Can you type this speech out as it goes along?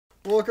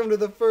Welcome to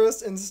the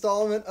first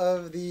installment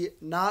of the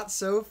Not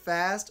So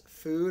Fast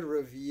Food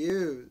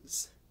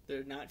Reviews.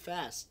 They're not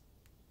fast,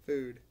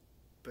 Food.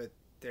 but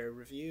they're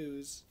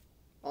reviews.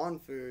 On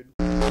food.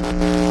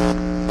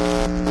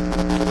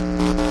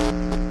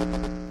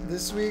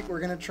 This week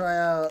we're going to try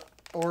out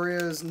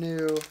Oreo's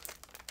new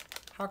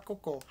Hot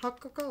Cocoa.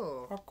 Hot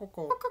cocoa. Hot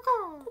Cocoa. Hot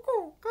cocoa.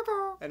 Cocoa.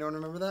 Cocoa. Anyone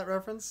remember that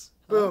reference?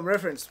 Boom,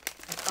 reference.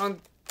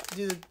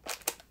 Do the...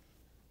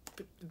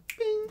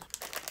 Bing.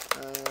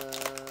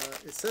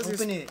 It says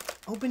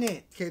Open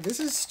it. Okay, this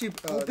is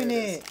stupid. Oh, Open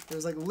there it. It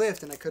was like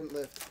lift and I couldn't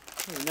lift.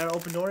 Hey, you never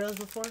opened Oreos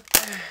before?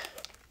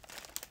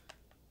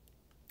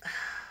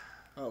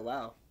 Oh,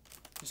 wow.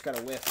 Just got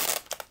a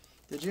whiff.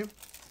 Did you?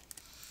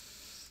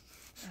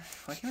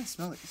 Why can't I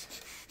smell these?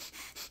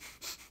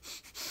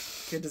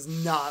 It does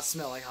not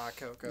smell like hot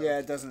cocoa. Yeah,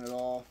 it doesn't at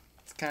all.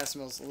 It kind of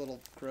smells a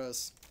little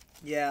gross.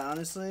 Yeah,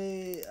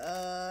 honestly,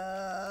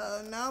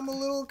 now I'm a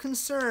little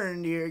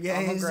concerned here, guys.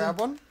 I'm gonna grab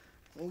one.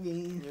 Okay.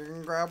 You're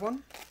gonna grab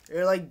one?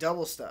 They're like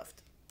double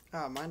stuffed.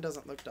 Oh, mine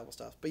doesn't look double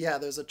stuffed. But yeah,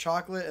 there's a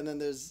chocolate and then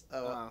there's...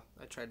 I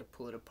tried to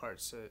pull it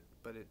apart,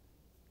 but you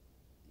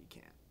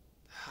can't.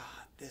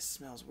 This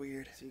smells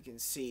weird. So you can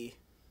see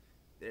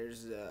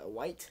there's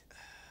white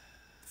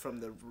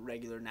from the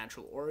regular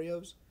natural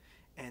Oreos,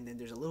 and then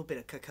there's a little bit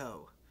of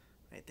cacao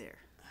right there.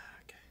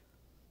 Okay.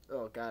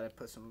 Oh God, I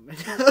put some in my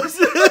nose.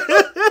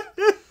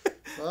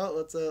 Well,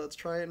 let's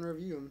try it and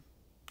review them.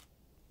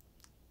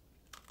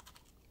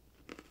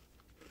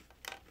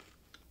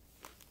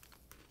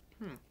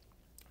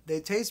 They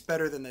taste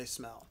better than they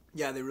smell.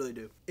 Yeah, they really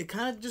do. It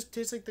kind of just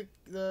tastes like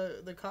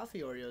the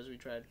coffee Oreos we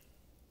tried.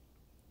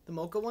 The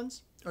mocha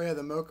ones? Oh yeah,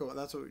 the mocha one.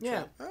 That's what we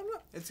tried. I don't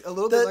know. It's a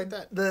little bit like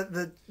that.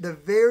 The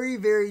very,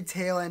 very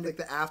tail end, like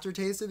the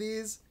aftertaste of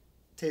these,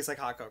 tastes like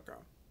hot cocoa.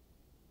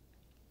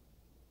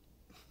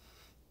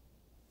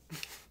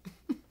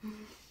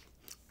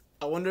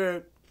 I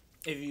wonder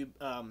if you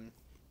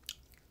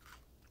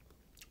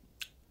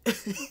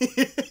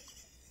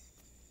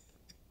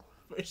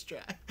first try.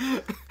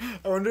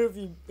 I wonder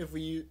if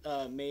we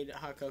made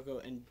hot cocoa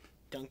and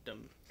dunked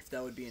them, if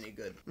that would be any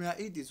good. Yeah,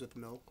 eat these with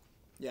milk.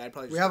 Yeah, I'd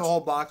probably. We have a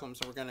whole box of them,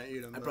 so we're gonna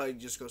eat them. I'd probably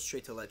just go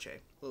straight to leche,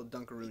 little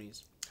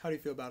Dunkaroonies. How do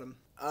you feel about them?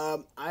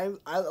 I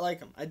like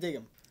them. I dig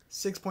them.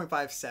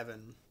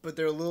 6.57. But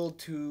they're a little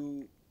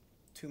too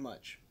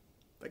much.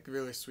 Like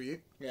really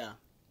sweet. Yeah,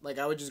 like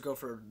I would just go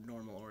for a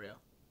normal Oreo.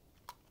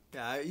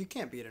 Yeah, you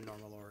can't beat a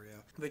normal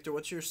Oreo. Victor,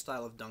 what's your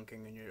style of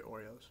dunking in your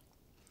Oreos?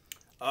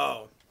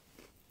 Oh,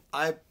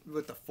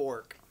 with the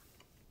fork.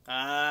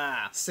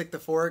 Ah, Stick the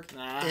fork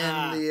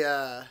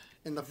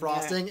in the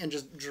frosting and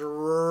just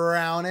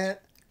drown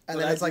it, and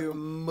then it's like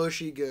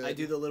mushy good. I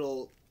do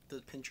the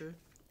pincher.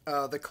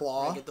 The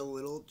claw. I get the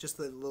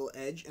little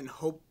edge and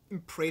hope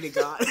and pray to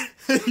God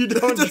You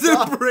don't it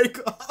doesn't break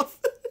off.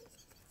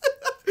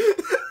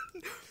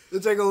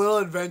 It's like a little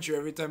adventure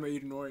every time I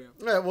eat an Oreo.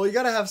 Right, well, you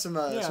gotta have some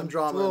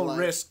drama. A little in life.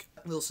 risk,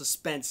 a little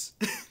suspense.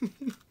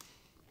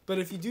 But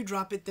if you do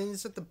drop it, then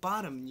it's at the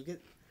bottom. And you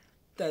get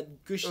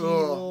that gushy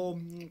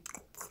little.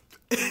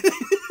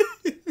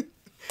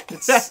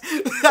 It's I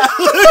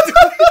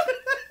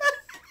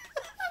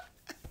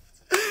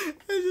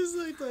just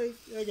looked like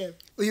okay.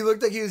 Well, you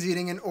looked like he was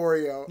eating an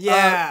Oreo.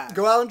 Yeah.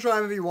 Go out and try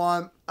them if you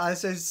want. I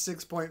say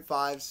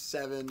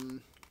 6.57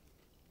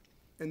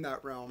 in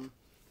that realm.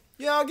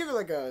 Yeah, I'll give it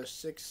like a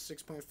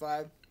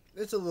 6.5.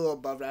 It's a little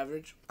above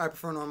average. I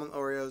prefer normal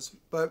Oreos,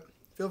 but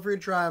feel free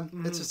to try them.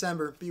 Mm-hmm. It's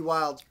December. Be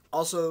wild.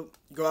 Also,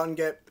 go out and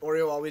get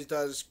Oreo always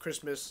does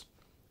Christmas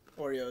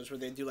Oreos where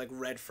they do like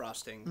red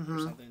frosting or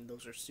something.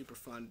 Those are super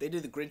fun. They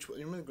did the Grinch. You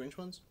remember the Grinch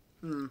ones?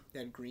 Mm. They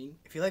had green.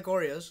 If you like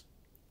Oreos,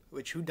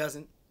 which who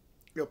doesn't?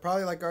 You'll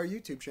probably like our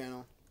YouTube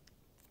channel.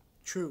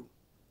 True.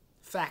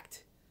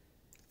 Fact.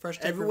 Fresh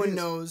Take Everyone Reviews.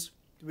 knows.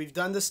 We've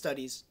done the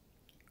studies.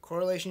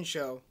 Correlations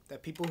show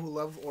that people who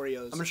love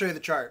Oreos. I'm going to show you the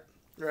chart.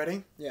 You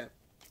ready? Yeah.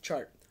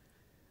 Chart.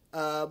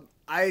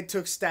 I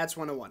took Stats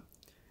 101.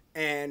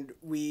 And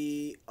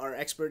we are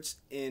experts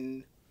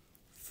in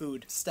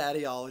food.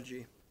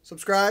 Statiology.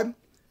 Subscribe.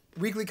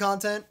 Weekly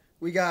content.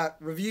 We got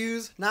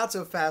reviews, not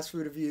so fast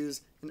food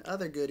reviews, and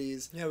other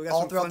goodies. Yeah, we got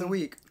all some throughout fun, the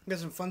week. We got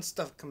some fun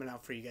stuff coming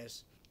out for you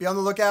guys. Be on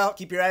the lookout.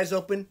 Keep your eyes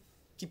open.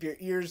 Keep your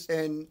ears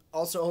And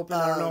also open.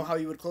 I don't know how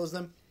you would close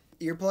them.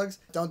 earplugs.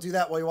 Don't do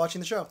that while you're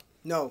watching the show.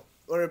 No.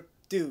 Or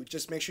do.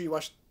 Just make sure you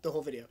watch the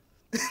whole video.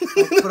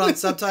 Put on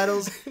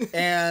subtitles.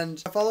 And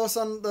follow us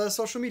on the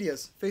social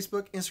medias.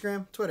 Facebook,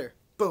 Instagram, Twitter.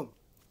 Boom.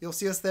 You'll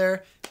see us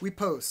there. We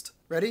post.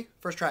 Ready?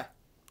 First try.